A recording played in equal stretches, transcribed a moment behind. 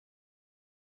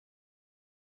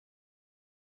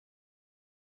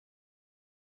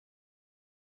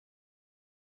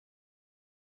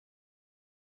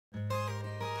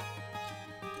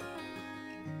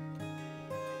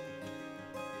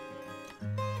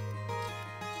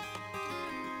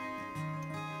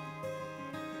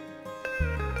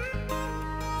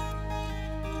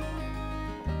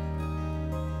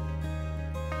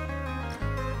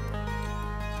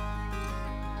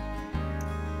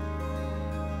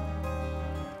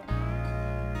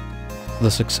The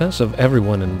success of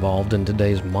everyone involved in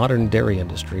today's modern dairy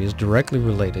industry is directly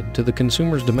related to the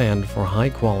consumer's demand for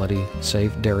high-quality,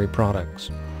 safe dairy products.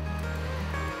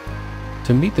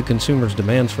 To meet the consumer's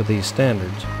demands for these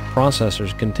standards,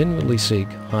 processors continually seek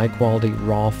high-quality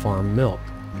raw farm milk.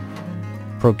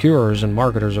 Procurers and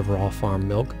marketers of raw farm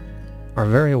milk are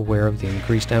very aware of the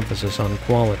increased emphasis on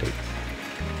quality.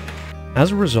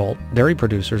 As a result, dairy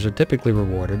producers are typically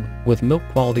rewarded with milk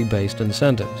quality-based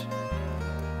incentives.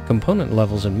 Component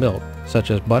levels in milk,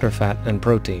 such as butterfat and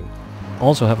protein,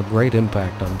 also have a great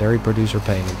impact on dairy producer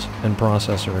payments and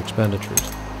processor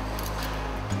expenditures.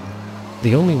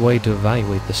 The only way to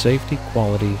evaluate the safety,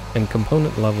 quality, and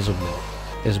component levels of milk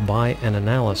is by an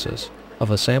analysis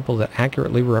of a sample that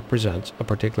accurately represents a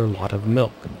particular lot of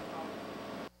milk.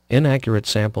 Inaccurate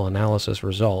sample analysis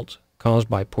results caused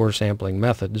by poor sampling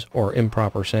methods or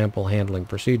improper sample handling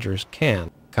procedures can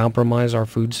compromise our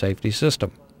food safety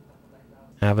system,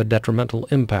 have a detrimental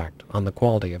impact on the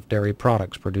quality of dairy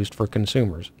products produced for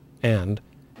consumers, and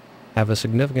have a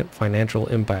significant financial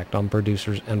impact on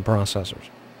producers and processors.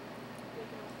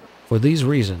 For these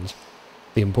reasons,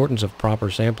 the importance of proper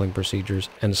sampling procedures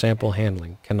and sample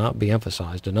handling cannot be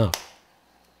emphasized enough.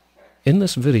 In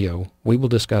this video, we will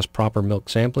discuss proper milk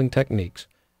sampling techniques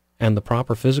and the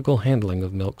proper physical handling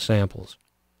of milk samples.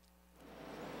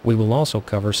 We will also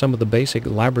cover some of the basic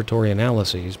laboratory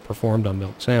analyses performed on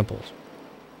milk samples.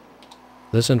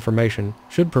 This information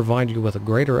should provide you with a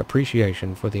greater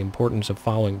appreciation for the importance of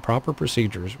following proper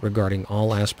procedures regarding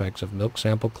all aspects of milk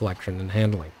sample collection and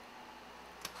handling.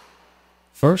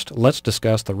 First, let's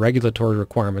discuss the regulatory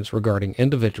requirements regarding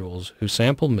individuals who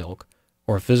sample milk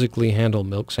or physically handle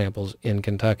milk samples in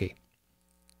Kentucky.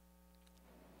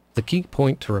 The key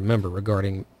point to remember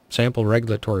regarding sample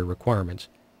regulatory requirements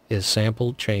is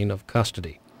sample chain of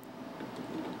custody.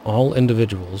 All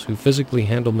individuals who physically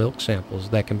handle milk samples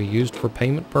that can be used for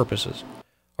payment purposes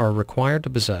are required to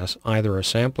possess either a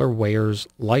sampler weigher's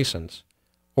license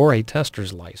or a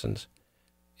tester's license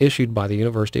issued by the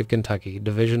University of Kentucky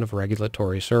Division of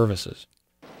Regulatory Services.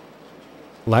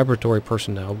 Laboratory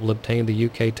personnel will obtain the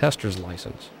UK tester's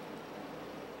license.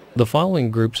 The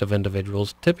following groups of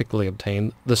individuals typically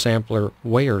obtain the sampler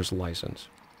weigher's license: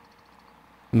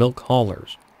 milk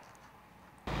haulers,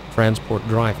 transport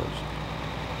drivers,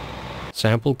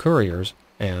 sample couriers,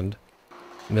 and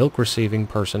milk receiving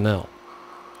personnel.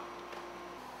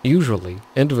 Usually,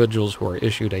 individuals who are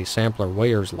issued a sampler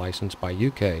weigher's license by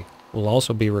UK will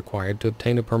also be required to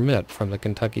obtain a permit from the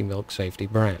Kentucky Milk Safety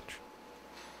Branch.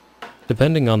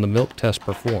 Depending on the milk test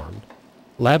performed,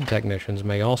 lab technicians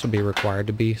may also be required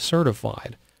to be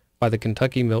certified by the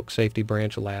Kentucky Milk Safety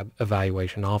Branch Lab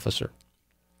Evaluation Officer.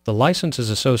 The license is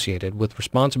associated with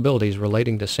responsibilities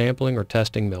relating to sampling or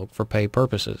testing milk for pay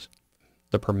purposes.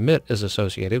 The permit is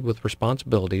associated with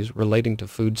responsibilities relating to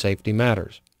food safety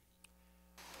matters.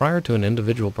 Prior to an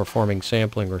individual performing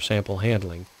sampling or sample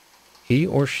handling, he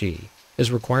or she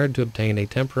is required to obtain a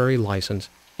temporary license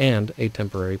and a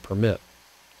temporary permit.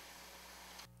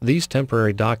 These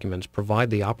temporary documents provide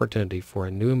the opportunity for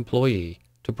a new employee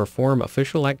to perform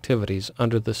official activities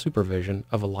under the supervision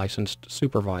of a licensed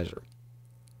supervisor.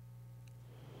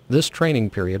 This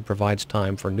training period provides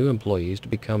time for new employees to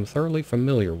become thoroughly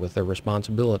familiar with their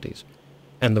responsibilities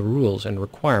and the rules and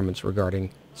requirements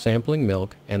regarding sampling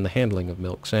milk and the handling of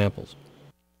milk samples.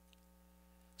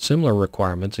 Similar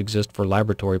requirements exist for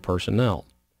laboratory personnel.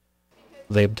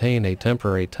 They obtain a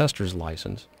temporary tester's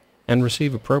license and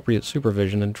receive appropriate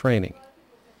supervision and training.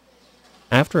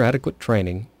 After adequate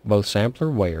training, both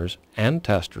sampler weighers and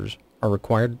testers are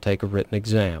required to take a written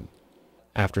exam.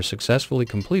 After successfully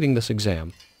completing this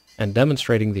exam and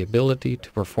demonstrating the ability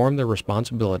to perform their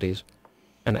responsibilities,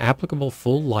 an applicable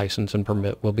full license and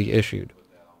permit will be issued.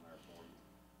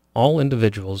 All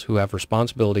individuals who have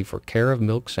responsibility for care of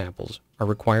milk samples are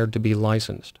required to be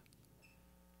licensed.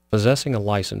 Possessing a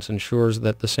license ensures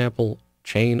that the sample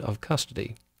chain of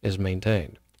custody is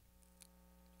maintained.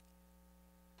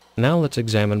 Now let's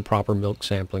examine proper milk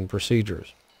sampling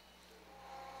procedures.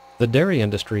 The dairy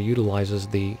industry utilizes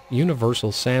the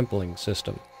Universal Sampling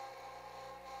System.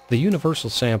 The universal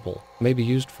sample may be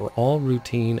used for all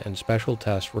routine and special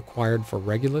tests required for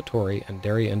regulatory and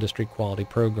dairy industry quality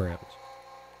programs.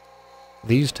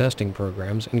 These testing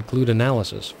programs include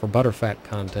analysis for butterfat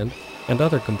content and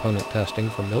other component testing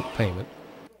for milk payment,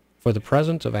 for the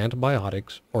presence of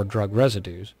antibiotics or drug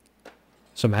residues,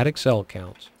 somatic cell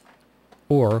counts,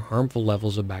 or harmful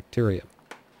levels of bacteria.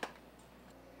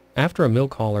 After a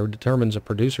milk hauler determines a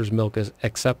producer's milk is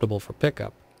acceptable for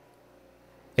pickup,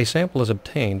 a sample is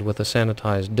obtained with a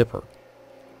sanitized dipper.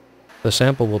 The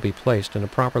sample will be placed in a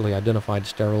properly identified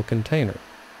sterile container.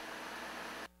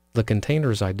 The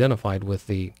container is identified with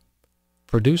the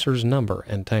producer's number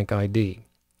and tank ID,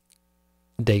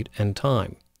 date and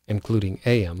time, including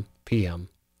AM, PM,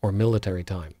 or military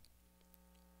time,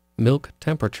 milk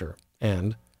temperature,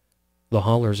 and the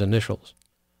hauler's initials.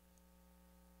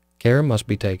 Care must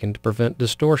be taken to prevent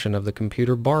distortion of the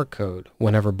computer barcode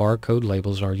whenever barcode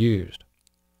labels are used.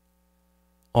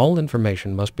 All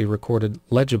information must be recorded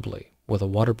legibly with a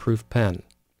waterproof pen.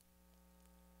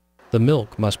 The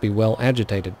milk must be well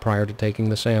agitated prior to taking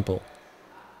the sample.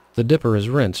 The dipper is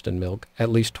rinsed in milk at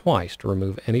least twice to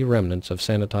remove any remnants of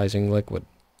sanitizing liquid.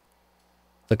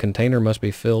 The container must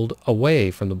be filled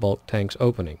away from the bulk tank's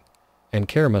opening, and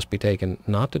care must be taken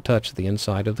not to touch the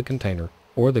inside of the container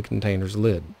or the container's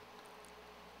lid.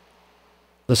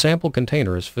 The sample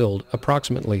container is filled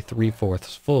approximately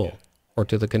 3/4 full, or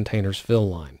to the container's fill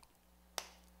line.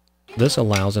 This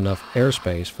allows enough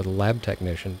airspace for the lab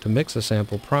technician to mix the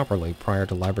sample properly prior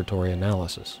to laboratory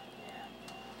analysis.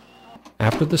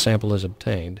 After the sample is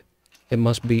obtained, it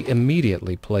must be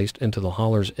immediately placed into the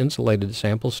hauler's insulated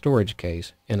sample storage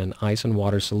case in an ice and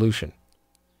water solution.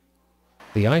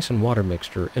 The ice and water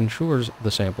mixture ensures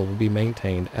the sample will be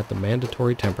maintained at the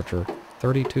mandatory temperature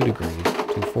 32 degrees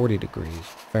to 40 degrees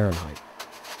Fahrenheit.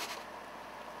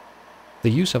 The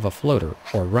use of a floater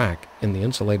or rack in the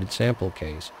insulated sample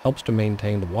case helps to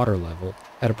maintain the water level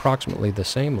at approximately the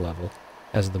same level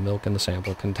as the milk in the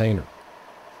sample container.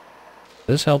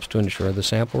 This helps to ensure the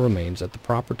sample remains at the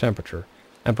proper temperature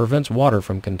and prevents water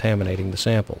from contaminating the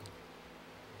sample.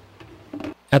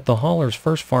 At the hauler's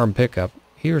first farm pickup,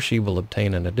 he or she will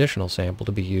obtain an additional sample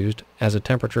to be used as a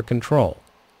temperature control.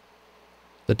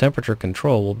 The temperature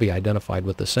control will be identified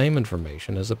with the same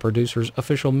information as the producer's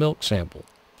official milk sample,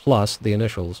 plus the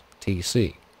initials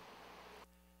TC.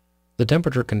 The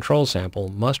temperature control sample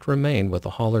must remain with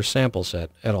the hauler's sample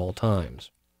set at all times.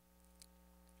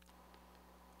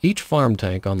 Each farm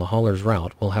tank on the hauler's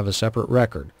route will have a separate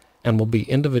record and will be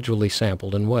individually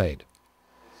sampled and weighed.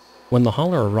 When the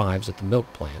hauler arrives at the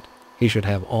milk plant, he should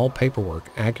have all paperwork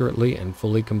accurately and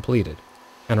fully completed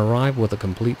and arrive with a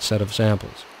complete set of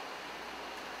samples.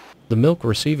 The milk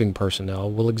receiving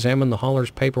personnel will examine the hauler's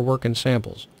paperwork and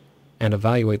samples and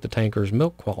evaluate the tanker's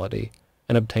milk quality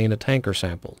and obtain a tanker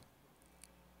sample.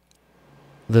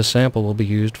 This sample will be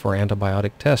used for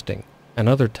antibiotic testing and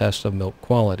other tests of milk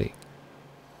quality.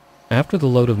 After the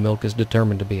load of milk is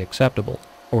determined to be acceptable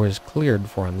or is cleared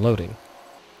for unloading,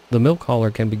 the milk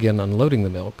hauler can begin unloading the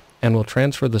milk and will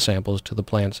transfer the samples to the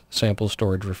plant's sample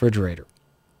storage refrigerator.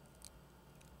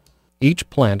 Each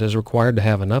plant is required to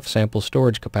have enough sample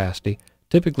storage capacity,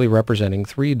 typically representing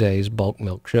 3 days' bulk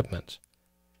milk shipments.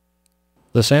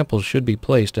 The samples should be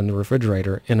placed in the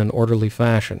refrigerator in an orderly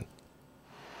fashion.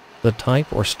 The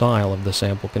type or style of the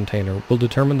sample container will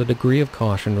determine the degree of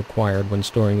caution required when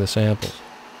storing the samples.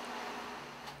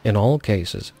 In all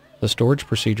cases, the storage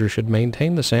procedure should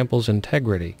maintain the sample's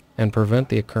integrity and prevent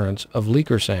the occurrence of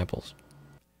leaker samples.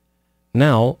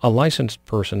 Now, a licensed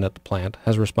person at the plant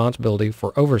has responsibility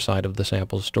for oversight of the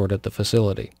samples stored at the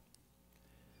facility.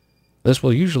 This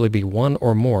will usually be one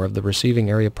or more of the receiving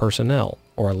area personnel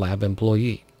or a lab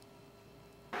employee.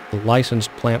 The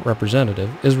licensed plant representative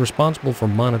is responsible for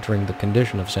monitoring the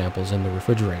condition of samples in the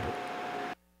refrigerator.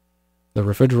 The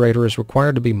refrigerator is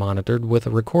required to be monitored with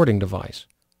a recording device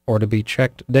or to be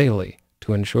checked daily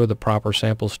to ensure the proper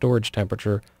sample storage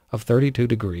temperature of 32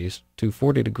 degrees to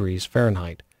 40 degrees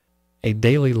Fahrenheit. A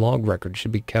daily log record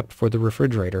should be kept for the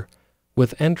refrigerator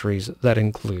with entries that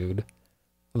include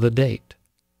the date,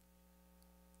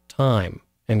 time,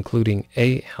 including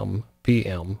AM,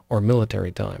 PM, or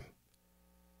military time,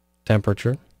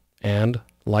 temperature, and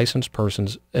licensed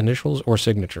person's initials or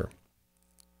signature.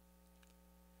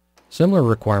 Similar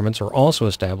requirements are also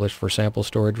established for sample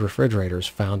storage refrigerators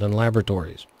found in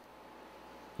laboratories.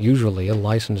 Usually, a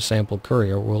licensed sample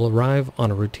courier will arrive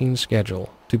on a routine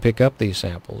schedule to pick up these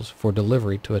samples for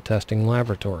delivery to a testing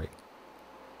laboratory.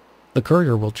 The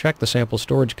courier will check the sample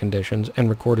storage conditions and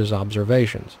record his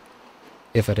observations.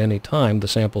 If at any time the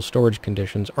sample storage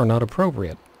conditions are not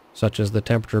appropriate, such as the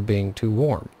temperature being too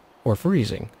warm or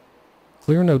freezing,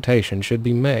 clear notation should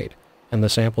be made and the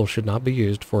sample should not be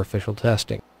used for official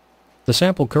testing. The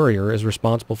sample courier is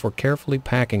responsible for carefully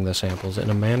packing the samples in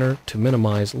a manner to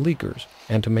minimize leakers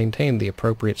and to maintain the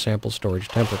appropriate sample storage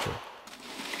temperature.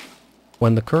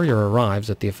 When the courier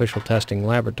arrives at the official testing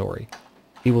laboratory,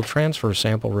 he will transfer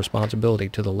sample responsibility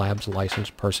to the lab's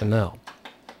licensed personnel.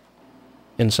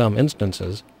 In some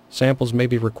instances, samples may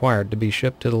be required to be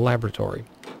shipped to the laboratory.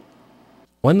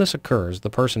 When this occurs, the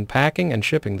person packing and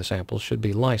shipping the samples should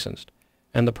be licensed,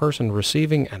 and the person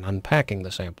receiving and unpacking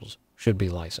the samples should be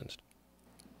licensed.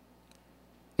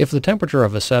 If the temperature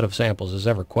of a set of samples is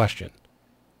ever questioned,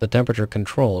 the temperature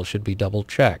control should be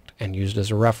double-checked and used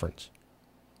as a reference.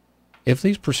 If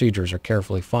these procedures are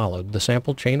carefully followed, the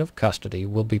sample chain of custody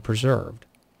will be preserved.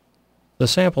 The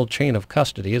sample chain of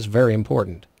custody is very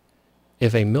important.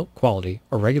 If a milk quality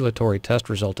or regulatory test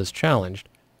result is challenged,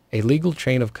 a legal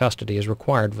chain of custody is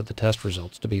required for the test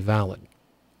results to be valid.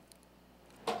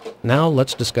 Now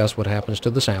let's discuss what happens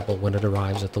to the sample when it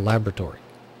arrives at the laboratory.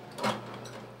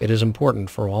 It is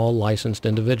important for all licensed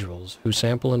individuals who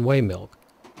sample and weigh milk,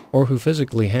 or who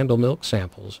physically handle milk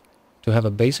samples, to have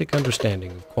a basic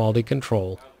understanding of quality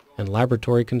control and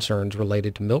laboratory concerns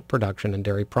related to milk production and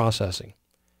dairy processing.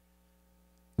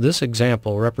 This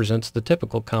example represents the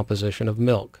typical composition of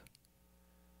milk.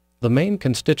 The main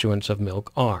constituents of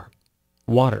milk are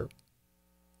water,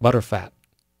 butterfat,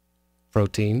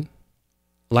 protein,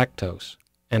 lactose,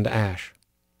 and ash.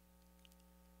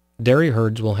 Dairy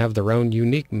herds will have their own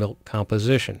unique milk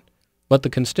composition, but the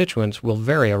constituents will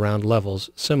vary around levels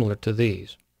similar to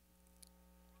these.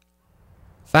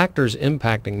 Factors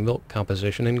impacting milk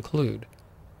composition include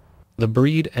the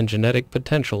breed and genetic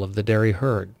potential of the dairy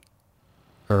herd,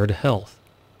 herd health,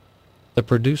 the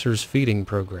producer's feeding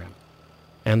program,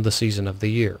 and the season of the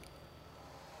year.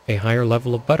 A higher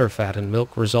level of butterfat in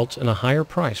milk results in a higher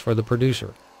price for the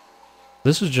producer.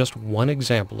 This is just one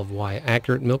example of why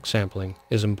accurate milk sampling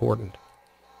is important.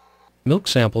 Milk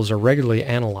samples are regularly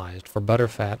analyzed for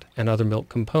butterfat and other milk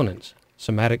components,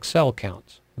 somatic cell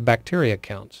counts, bacteria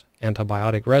counts,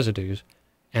 antibiotic residues,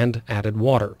 and added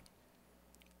water.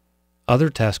 Other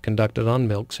tests conducted on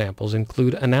milk samples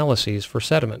include analyses for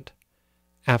sediment,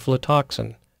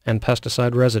 aflatoxin, and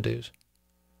pesticide residues.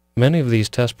 Many of these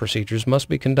test procedures must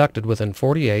be conducted within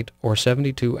 48 or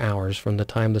 72 hours from the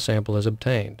time the sample is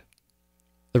obtained.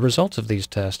 The results of these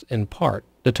tests, in part,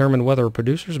 determine whether a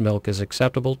producer's milk is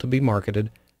acceptable to be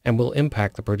marketed and will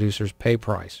impact the producer's pay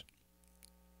price.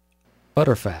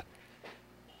 Butterfat.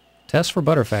 Tests for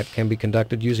butterfat can be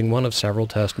conducted using one of several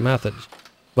test methods,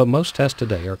 but most tests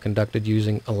today are conducted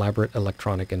using elaborate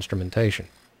electronic instrumentation.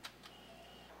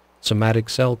 Somatic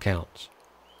cell counts.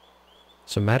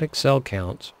 Somatic cell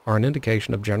counts are an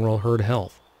indication of general herd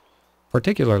health,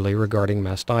 particularly regarding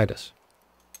mastitis.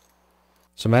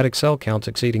 Somatic cell counts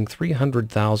exceeding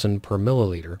 300,000 per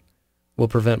milliliter will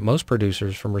prevent most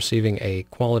producers from receiving a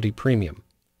quality premium.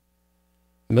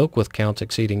 Milk with counts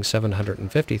exceeding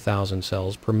 750,000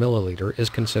 cells per milliliter is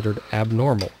considered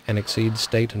abnormal and exceeds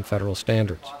state and federal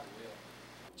standards.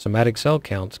 Somatic cell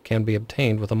counts can be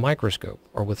obtained with a microscope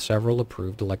or with several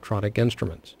approved electronic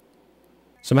instruments.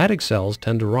 Somatic cells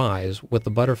tend to rise with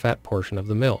the butterfat portion of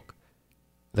the milk.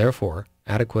 Therefore,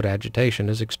 adequate agitation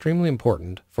is extremely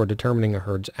important for determining a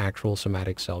herd's actual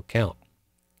somatic cell count.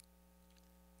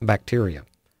 Bacteria.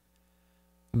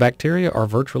 Bacteria are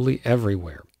virtually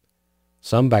everywhere.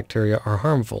 Some bacteria are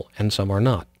harmful and some are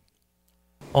not.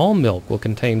 All milk will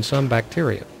contain some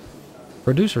bacteria.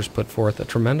 Producers put forth a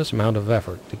tremendous amount of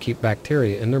effort to keep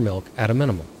bacteria in their milk at a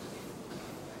minimum.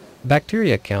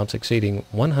 Bacteria counts exceeding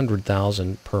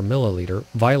 100,000 per milliliter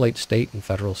violate state and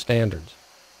federal standards.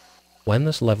 When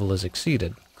this level is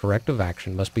exceeded, corrective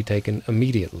action must be taken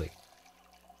immediately.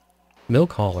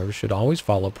 Milk haulers should always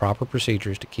follow proper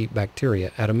procedures to keep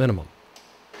bacteria at a minimum.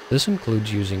 This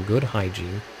includes using good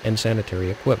hygiene and sanitary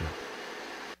equipment.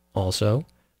 Also,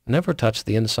 never touch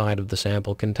the inside of the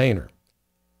sample container.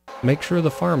 Make sure the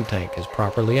farm tank is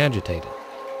properly agitated.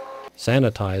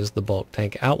 Sanitize the bulk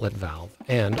tank outlet valve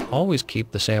and always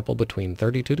keep the sample between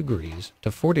 32 degrees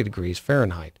to 40 degrees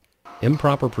Fahrenheit.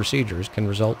 Improper procedures can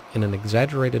result in an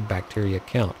exaggerated bacteria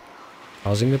count,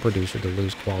 causing the producer to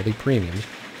lose quality premiums,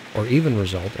 or even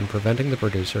result in preventing the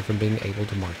producer from being able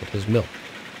to market his milk.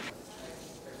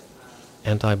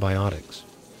 Antibiotics.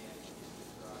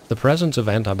 The presence of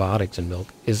antibiotics in milk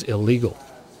is illegal.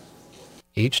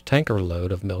 Each tanker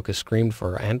load of milk is screened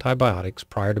for antibiotics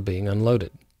prior to being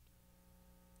unloaded.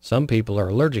 Some people are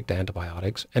allergic to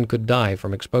antibiotics and could die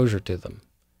from exposure to them.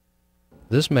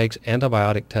 This makes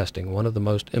antibiotic testing one of the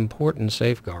most important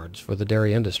safeguards for the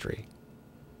dairy industry.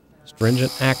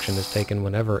 Stringent action is taken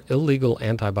whenever illegal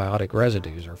antibiotic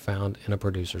residues are found in a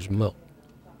producer's milk.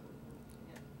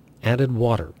 Added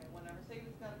water.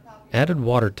 Added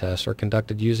water tests are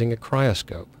conducted using a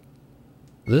cryoscope.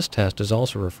 This test is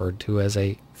also referred to as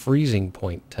a freezing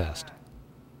point test.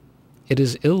 It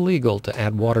is illegal to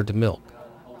add water to milk.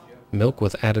 Milk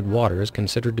with added water is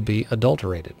considered to be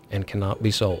adulterated and cannot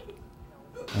be sold.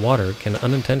 Water can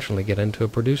unintentionally get into a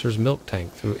producer's milk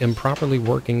tank through improperly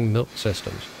working milk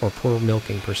systems or poor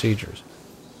milking procedures.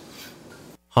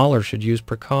 Haulers should use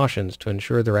precautions to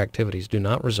ensure their activities do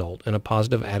not result in a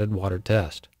positive added water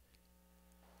test.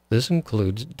 This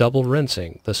includes double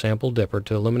rinsing the sample dipper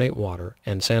to eliminate water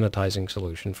and sanitizing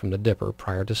solution from the dipper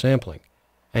prior to sampling,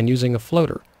 and using a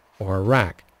floater or a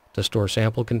rack to store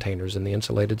sample containers in the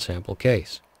insulated sample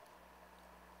case.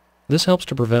 This helps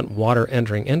to prevent water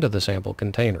entering into the sample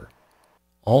container.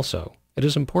 Also, it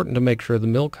is important to make sure the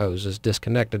milk hose is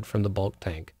disconnected from the bulk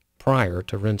tank prior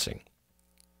to rinsing.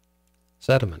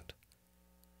 Sediment.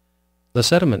 The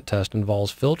sediment test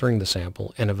involves filtering the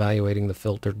sample and evaluating the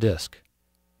filter disc.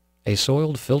 A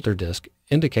soiled filter disc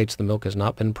indicates the milk has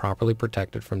not been properly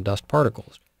protected from dust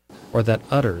particles, or that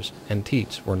udders and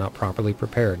teats were not properly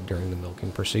prepared during the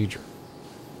milking procedure.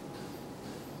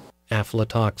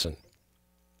 Aflatoxin.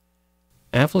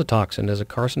 Aflatoxin is a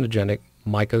carcinogenic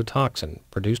mycotoxin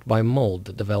produced by mold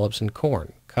that develops in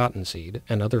corn, cottonseed,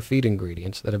 and other feed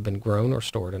ingredients that have been grown or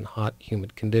stored in hot,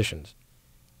 humid conditions.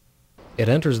 It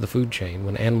enters the food chain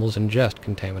when animals ingest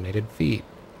contaminated feed.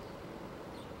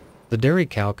 The dairy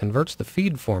cow converts the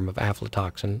feed form of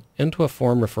aflatoxin into a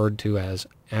form referred to as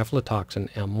aflatoxin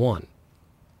M1.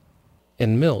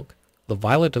 In milk, the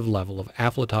violative level of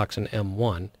aflatoxin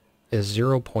M1 is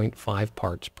 0.5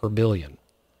 parts per billion.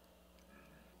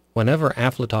 Whenever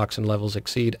aflatoxin levels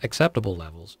exceed acceptable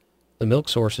levels, the milk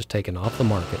source is taken off the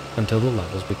market until the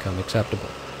levels become acceptable.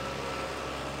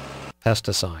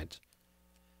 Pesticides.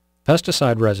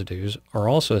 Pesticide residues are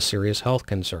also a serious health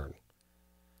concern.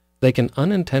 They can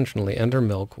unintentionally enter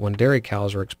milk when dairy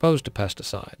cows are exposed to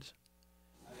pesticides.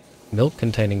 Milk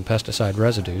containing pesticide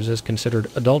residues is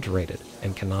considered adulterated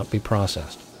and cannot be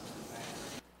processed.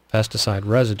 Pesticide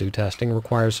residue testing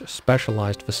requires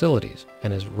specialized facilities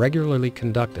and is regularly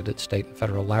conducted at state and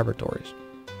federal laboratories.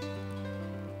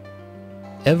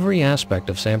 Every aspect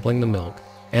of sampling the milk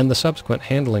and the subsequent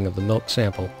handling of the milk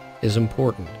sample is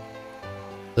important.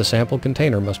 The sample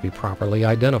container must be properly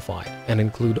identified and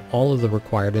include all of the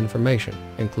required information,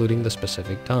 including the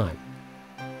specific time.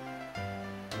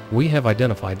 We have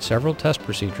identified several test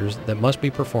procedures that must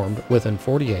be performed within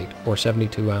 48 or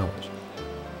 72 hours.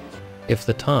 If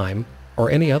the time or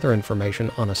any other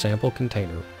information on a sample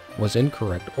container was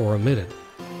incorrect or omitted,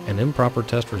 an improper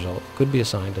test result could be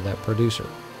assigned to that producer.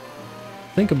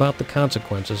 Think about the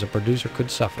consequences a producer could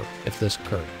suffer if this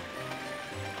occurred.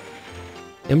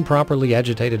 Improperly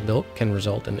agitated milk can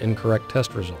result in incorrect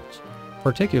test results,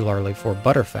 particularly for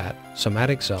butterfat,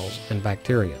 somatic cells, and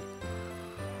bacteria.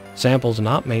 Samples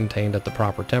not maintained at the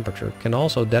proper temperature can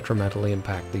also detrimentally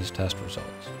impact these test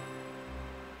results.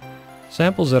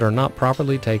 Samples that are not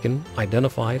properly taken,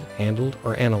 identified, handled,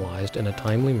 or analyzed in a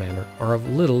timely manner are of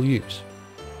little use.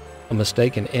 A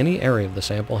mistake in any area of the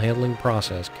sample handling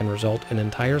process can result in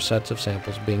entire sets of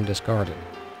samples being discarded.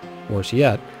 Worse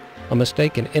yet, a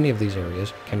mistake in any of these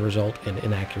areas can result in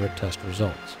inaccurate test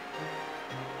results.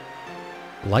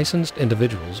 Licensed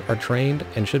individuals are trained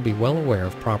and should be well aware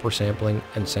of proper sampling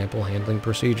and sample handling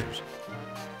procedures.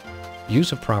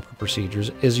 Use of proper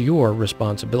procedures is your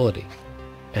responsibility,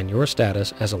 and your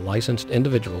status as a licensed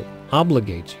individual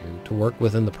obligates you to work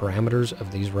within the parameters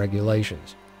of these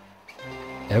regulations.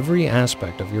 Every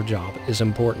aspect of your job is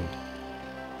important.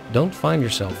 Don't find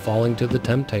yourself falling to the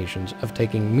temptations of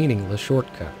taking meaningless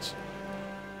shortcuts.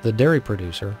 The dairy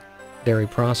producer, dairy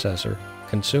processor,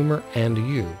 consumer, and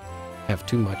you have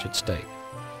too much at stake.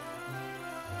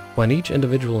 When each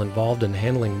individual involved in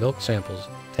handling milk samples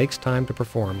takes time to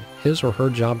perform his or her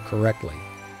job correctly,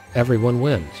 everyone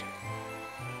wins.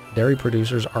 Dairy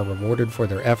producers are rewarded for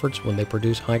their efforts when they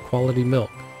produce high-quality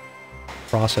milk.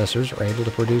 Processors are able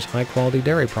to produce high-quality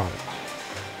dairy products.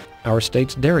 Our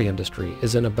state's dairy industry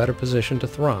is in a better position to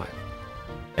thrive,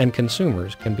 and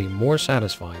consumers can be more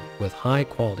satisfied with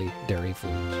high-quality dairy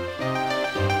foods.